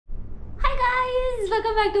Friends,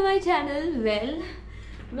 welcome back to my channel. Well,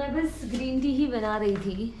 मैं बस green tea ही बना रही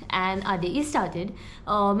थी and are day is started.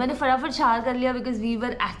 मैंने फटाफट शावर कर लिया because we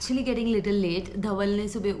were actually getting little late. धवल ने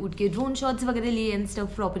सुबह उठ के ड्रोन शॉट्स वगैरह लिए एंड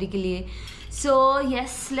स्टफ प्रॉपर्टी के लिए। सो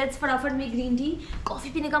येस, लेट्स फटाफट में ग्रीन टी। कॉफ़ी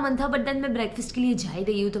पीने का मन था बट देन मैं ब्रेकफास्ट के लिए जा ही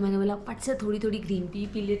रही हूँ, तो मैंने बोला पट से थोड़ी थोड़ी ग्रीन टी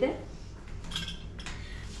पी लेते हैं।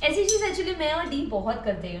 ऐसी चीज़ एक्चुअली मैं और डी बहुत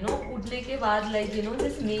करते हैं, यू नो, उठने के बाद like you know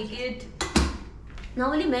just make it.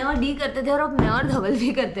 Normally मैं और डी करते थे और अब मैं और धवल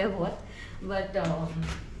भी करते हैं बहुत, बट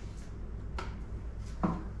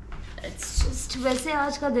इट्स जस्ट। वैसे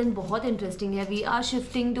आज का दिन बहुत इंटरेस्टिंग है। We are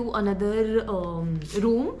shifting to another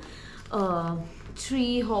room,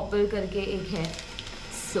 tree hopper करके एक है,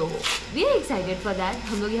 so we are excited for that.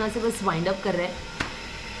 हम लोग यहाँ से बस वाइंड अप कर रहे हैं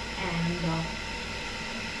एंड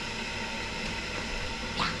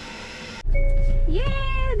ये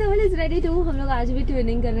धवल इज रेडी टू। हम लोग आज भी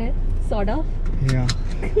ट्यूनिंग कर रहे हैं सॉर्ट ऑफ।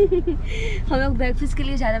 हम लोग ब्रेकफास्ट के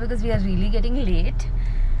लिए जा रहे हैं because we are really getting late.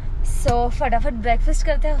 सो फटाफट ब्रेकफास्ट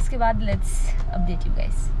करते हैं, उसके बाद let's update you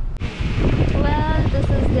guys. Well, this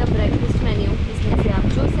is the breakfast menu. इसमें से आप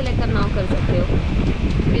जो सिलेक्ट करना हो कर सकते हो।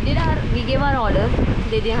 वी गेव आवर ऑर्डर,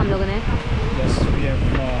 दे दिया हम लोगों ने। Yes, we have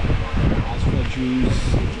asked for juice,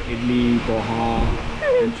 idli, poha,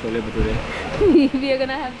 and chole bhature. We are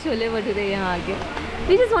gonna have chole bhature यहाँ आके।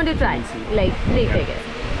 We just want to try, like देखते हैं।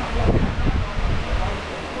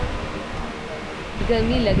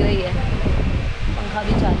 गर्मी लग रही है, पंखा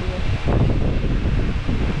भी चालू है।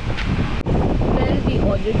 Well, we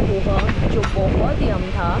ordered पोहा जो बहुत यम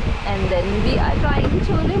था and then we are trying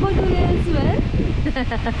chole bhature as well.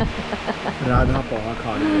 Radha poha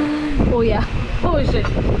खा रही है। Oh yeah, oh shit,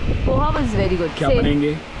 poha was very good. क्या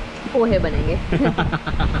बनेंगे? पोहे बनेंगे।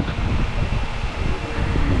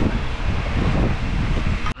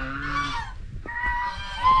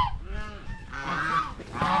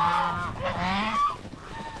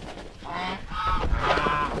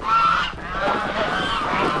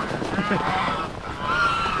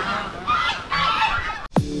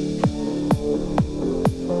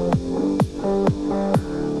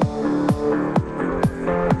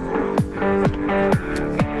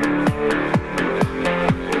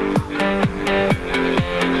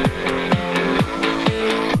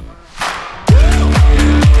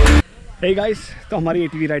 Hey guys, तो हमारी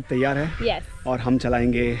ATV राइड तैयार है। Yes. और हम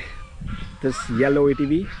चलाएंगे दिस येलो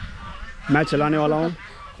ATV। मैं चलाने वाला हूँ,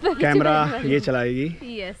 कैमरा ये चलाएगी।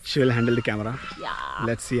 Yes. She will handle the camera. Yeah.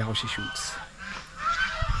 Let's see how she shoots.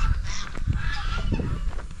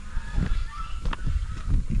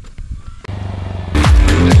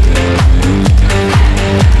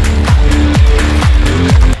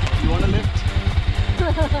 You want a lift?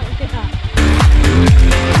 Yeah.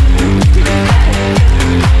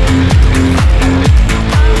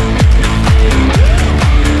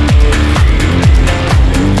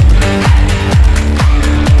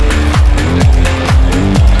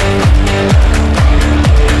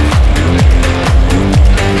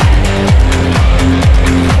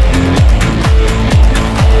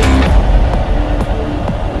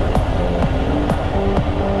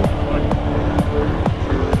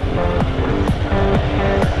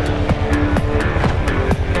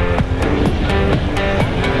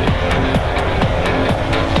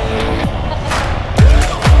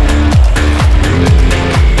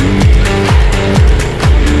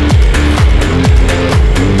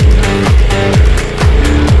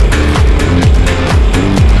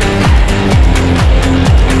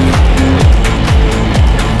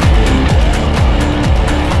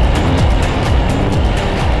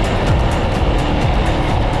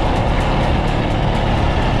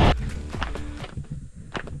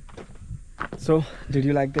 So, did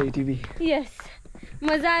you like the ATV? Yes.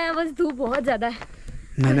 मज़ा आया, बस धूप बहुत ज़्यादा है।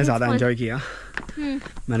 मैंने ज़्यादा एंजॉय किया।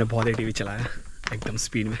 मैंने बहुत ATV चलाया एकदम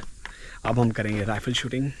स्पीड में। अब हम करेंगे rifle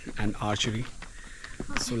shooting and archery.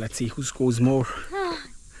 So let's see who scores more.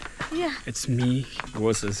 Yeah. It's me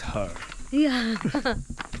versus her. Yeah.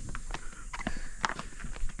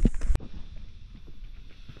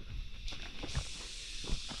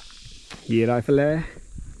 ये राइफल है,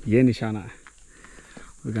 ये निशाना है।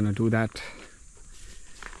 We're gonna do that.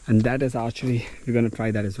 And that is archery. We're gonna try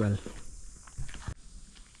that as well.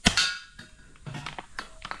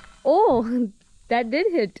 Oh, that did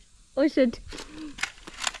hit. Oh shit.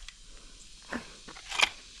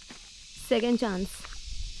 Second chance.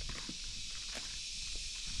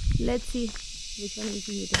 Let's see which one is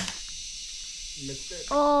hitting. Missed it.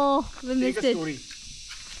 Oh, we missed it. Story.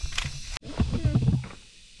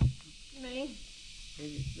 नहीं.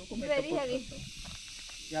 Very heavy.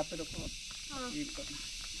 यहाँ पे रखो। हाँ.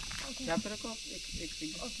 यहाँ पे रखो, एक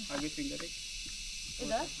finger, आगे फिंगर एक।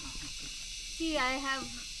 इधर? See, I have.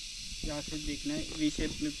 यहाँ से देखना है V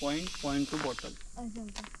shape में point to bottle.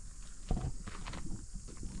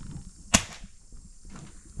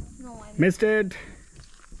 No, I Missed it.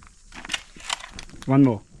 One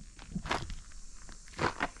more.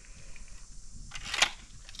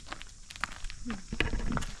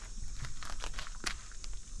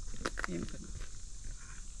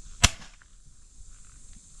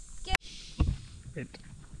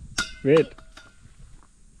 Wait.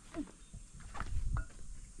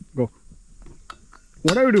 Go.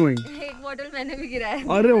 What are you doing? एक बॉटल मैंने भी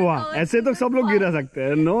गिराया। अरे वाह, ऐसे तो सब लोग गिरा सकते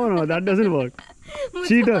हैं। No, that doesn't work.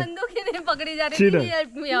 Cheater. बंदूकें नहीं पकड़ी जा रही थी।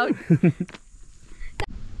 Help me out.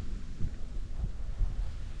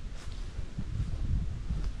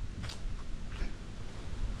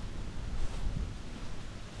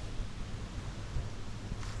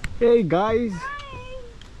 Hey guys.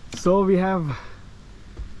 So we have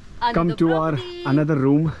come to our another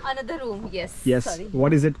room. Another room, yes. Yes. Sorry.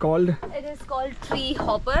 What is it called? It is called tree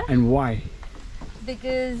hopper. And why?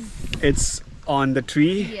 Because it's on the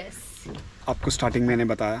tree. Yes. आपको starting मैंने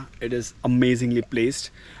बताया. It is amazingly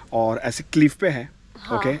placed. और ऐसे cliff पे है.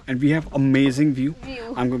 हाँ. Okay. And we have amazing view.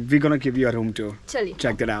 We're gonna give you a room tour. चलिए.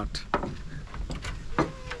 Check that out.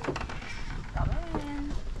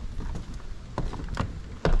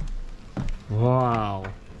 Wow.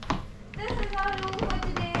 This is our room for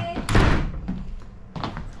today.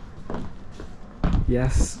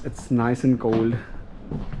 Yes, it's nice and cold.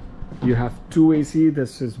 You have 2 AC.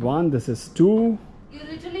 This is 1. This is 2. You're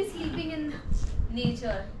literally sleeping in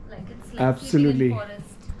nature, like it's like Absolutely. sleeping in forest.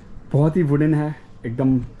 बहुत ही wooden है,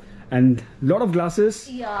 एकदम, and lot of glasses.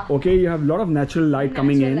 Yeah. Okay, you have lot of natural light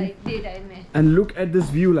coming in. Light, daytime में. And look at this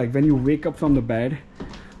view. Like when you wake up from the bed,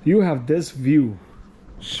 you have this view.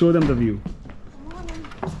 Show them the view.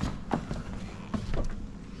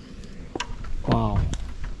 Wow.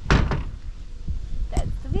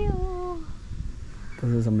 That's the view.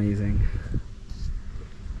 This is amazing.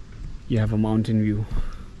 You have a mountain view.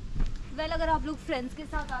 Well, अगर आप लोग friends के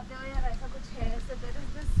साथ आते हो या ऐसा कुछ है, so there is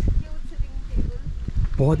this cute sitting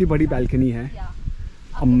table. बहुत ही बड़ी balcony है. Yeah.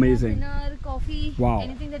 Amazing. Dinner, coffee, Wow.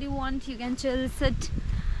 anything that you want, you can chill, sit.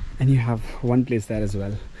 And you have one place there as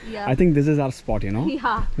well. Yeah. I think this is our spot, you know.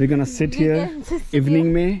 Yeah. We're gonna sit We here can just sit evening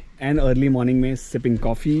here. में and early morning में sipping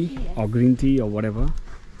coffee Yes. or green tea or whatever.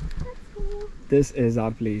 That's cool. This is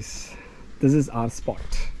our place. This is our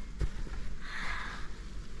spot.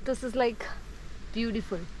 This is like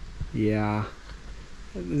beautiful. Yeah.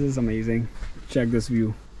 This is amazing. Check this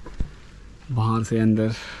view. बाहर से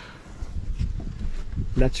अंदर.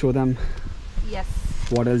 Let's show them Yes.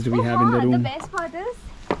 what else do we have in the room. The best part is,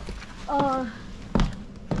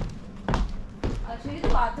 actually the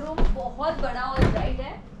bathroom बहुत बड़ा और bright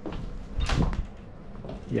है.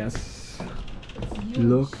 Yes. It's huge.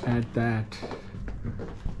 Look at that.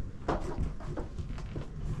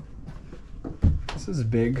 This is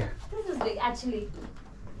big. This is big actually.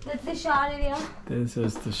 That's the shower area. This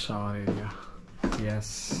is the shower area.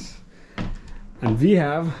 Yes. And we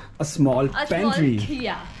have a small pantry.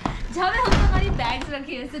 Yeah. जहाँ पे हमने हमारी bags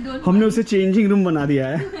रखी है, so don't. हमने उसे changing room बना दिया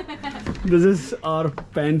है. This is our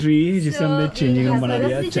pantry जिसे हमने changing room बना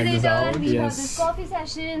दिया है. Check this out. We have Yes. this coffee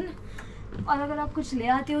session. और अगर आप कुछ ले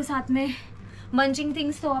आते हो साथ में munching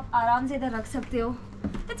things तो आप आराम से इधर रख सकते हो.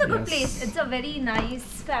 It's a good Yes. place. It's a very nice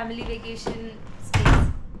family vacation space.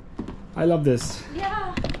 I love this.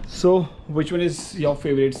 Yeah. So, which one is your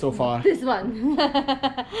favorite so far? This one.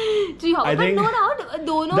 Tree hopper. I But think no doubt,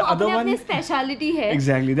 दोनों the other अपने अपने one- speciality है.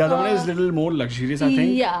 Exactly. The other one is little more luxurious, I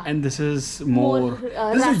think. Yeah. And this is more.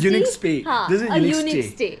 This is rusty. unique stay. हाँ, This is a unique unique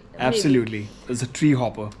stay. stay, maybe. Absolutely. It's a tree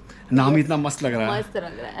hopper. नाम ही इतना मस्त लग रहा है. मस्त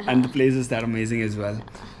लग रहा है. And the place is that amazing as well.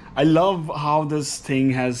 I love how this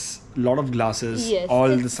thing has a lot of glasses, Yes,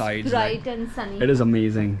 all it's the sides. bright like, and sunny. it is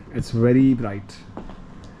amazing. It's very bright.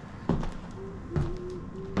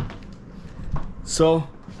 So,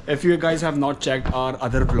 if you guys have not checked our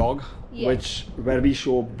other vlog, Yes. where we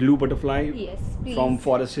show blue butterfly Yes, please. from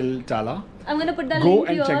Forest Hill Tala, I'm gonna put the go link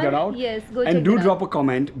and here. check that out. Yes, go check and do that drop out. a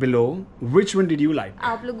comment below. Which one did you like?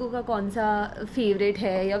 आप लोगों का कौन सा favorite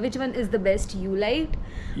है या which one is the best you liked?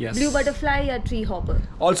 Yes. Blue butterfly या tree hopper?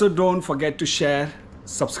 Also, don't forget to share,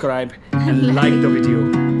 subscribe, and like the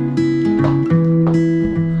video.